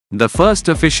The first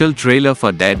official trailer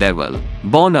for Daredevil,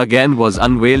 Born Again was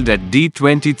unveiled at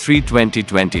D23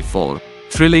 2024,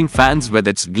 thrilling fans with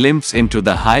its glimpse into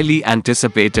the highly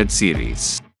anticipated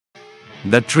series.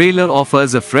 The trailer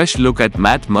offers a fresh look at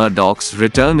Matt Murdock's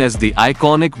return as the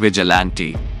iconic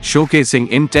vigilante, showcasing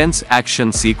intense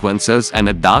action sequences and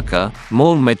a darker,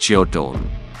 more mature tone.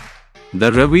 The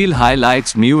reveal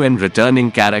highlights new and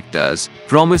returning characters,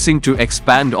 promising to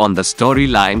expand on the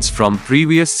storylines from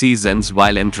previous seasons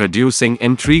while introducing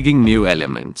intriguing new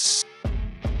elements.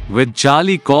 With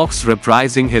Charlie Cox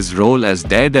reprising his role as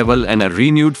Daredevil and a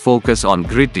renewed focus on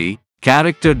gritty,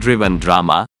 character-driven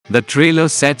drama, the trailer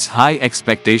sets high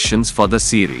expectations for the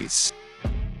series.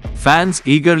 Fans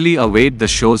eagerly await the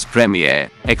show's premiere,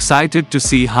 excited to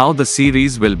see how the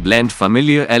series will blend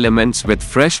familiar elements with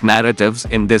fresh narratives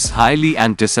in this highly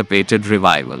anticipated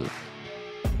revival.